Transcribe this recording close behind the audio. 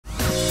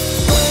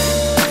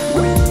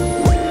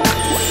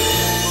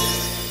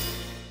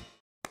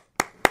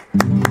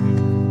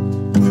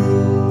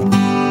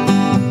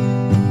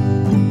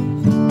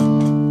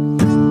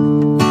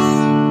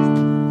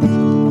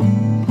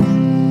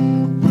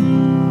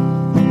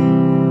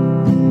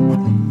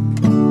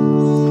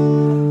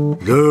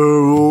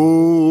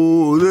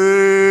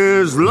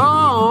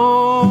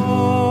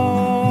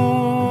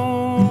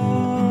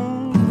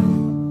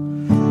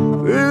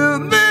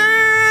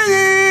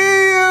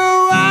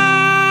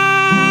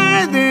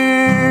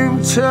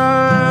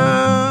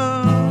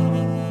return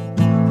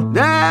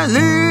that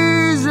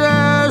leads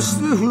us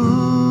to who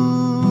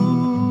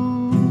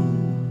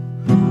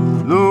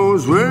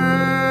knows where,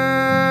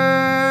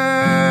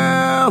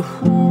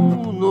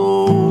 who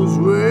knows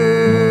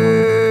where.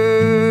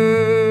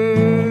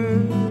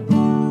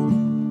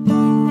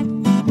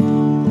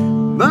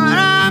 But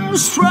I'm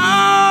strong,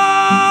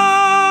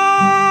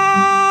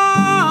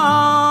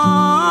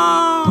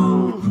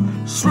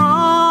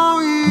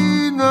 strong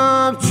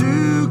enough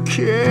to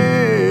carry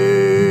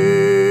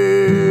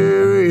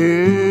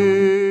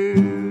him.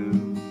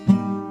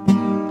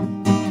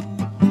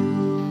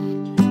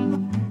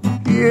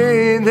 He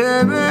ain't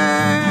heaven,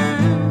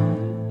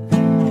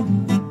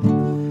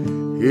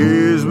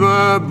 he's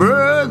my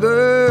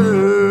brother.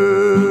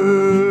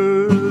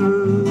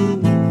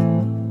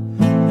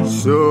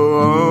 So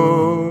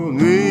on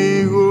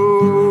we go.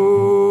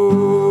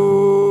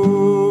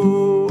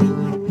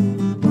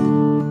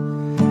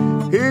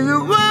 He's a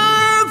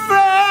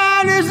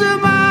warfare, is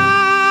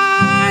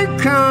my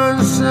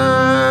concern.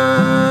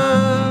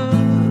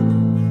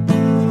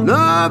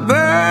 No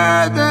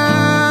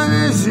burden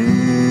is he,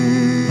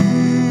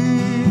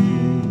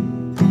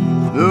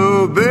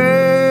 no bell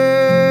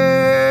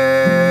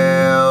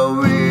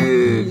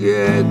will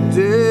get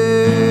there.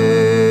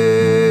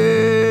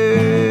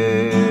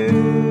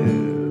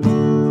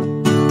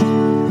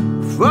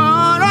 For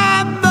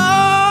I know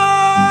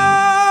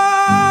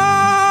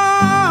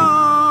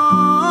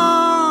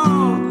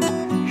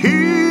he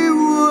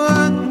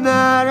would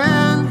not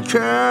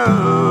encounter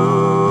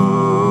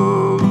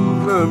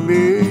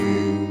me.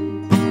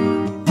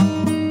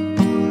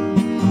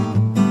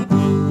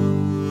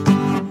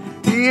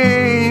 He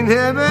ain't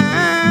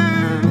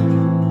heaven,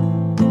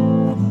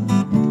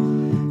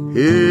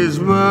 he's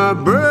my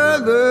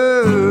brother.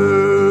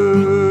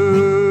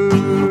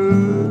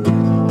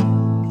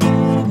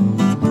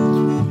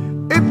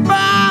 If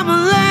I'm a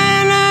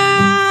lady,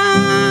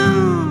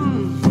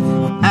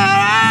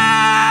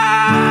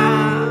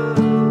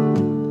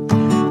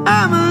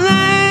 I'm a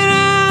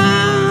lady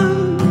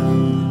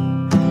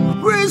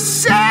with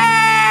sadness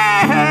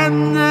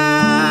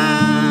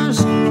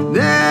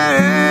that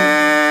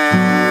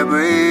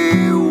everyone's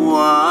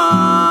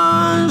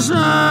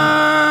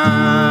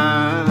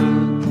heart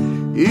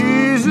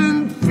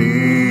isn't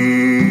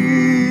filled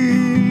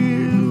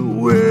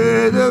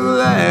with the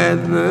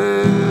gladness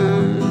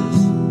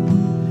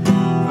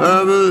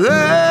of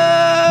love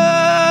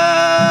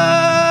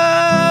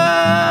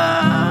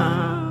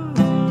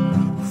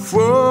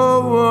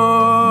for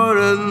one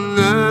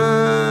another.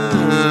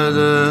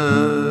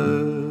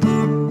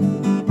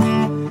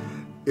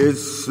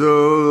 It's a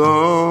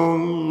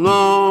long,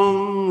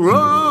 long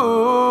road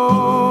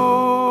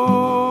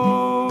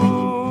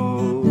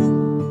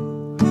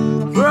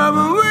from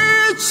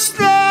which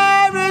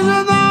there is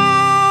no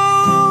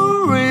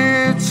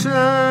return.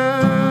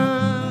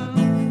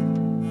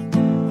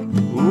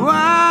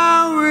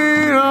 While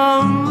we're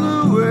on the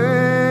way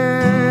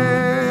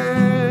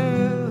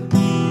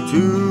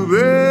to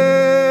where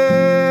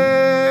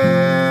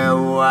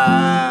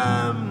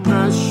I'm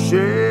not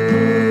shared.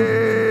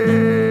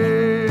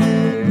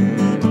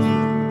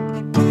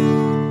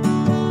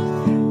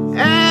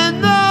 And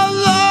the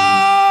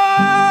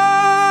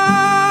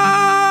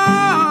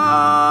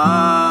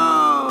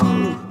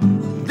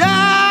Lord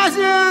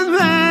doesn't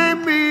make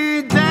me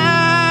down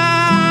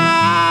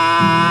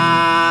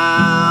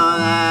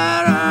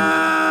at all.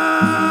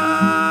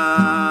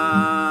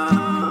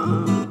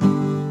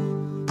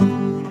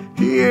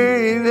 He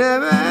ain't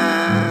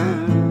heaven,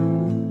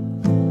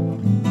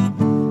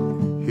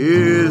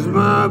 he's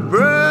my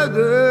brother.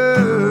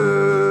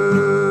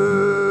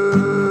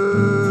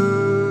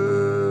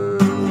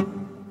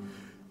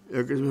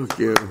 여기까지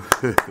할게요.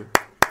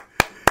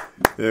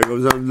 네,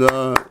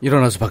 감사합니다.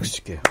 일어나서 박수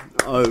칠게요.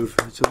 아유,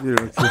 저는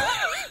이렇게.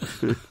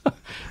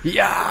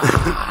 이야.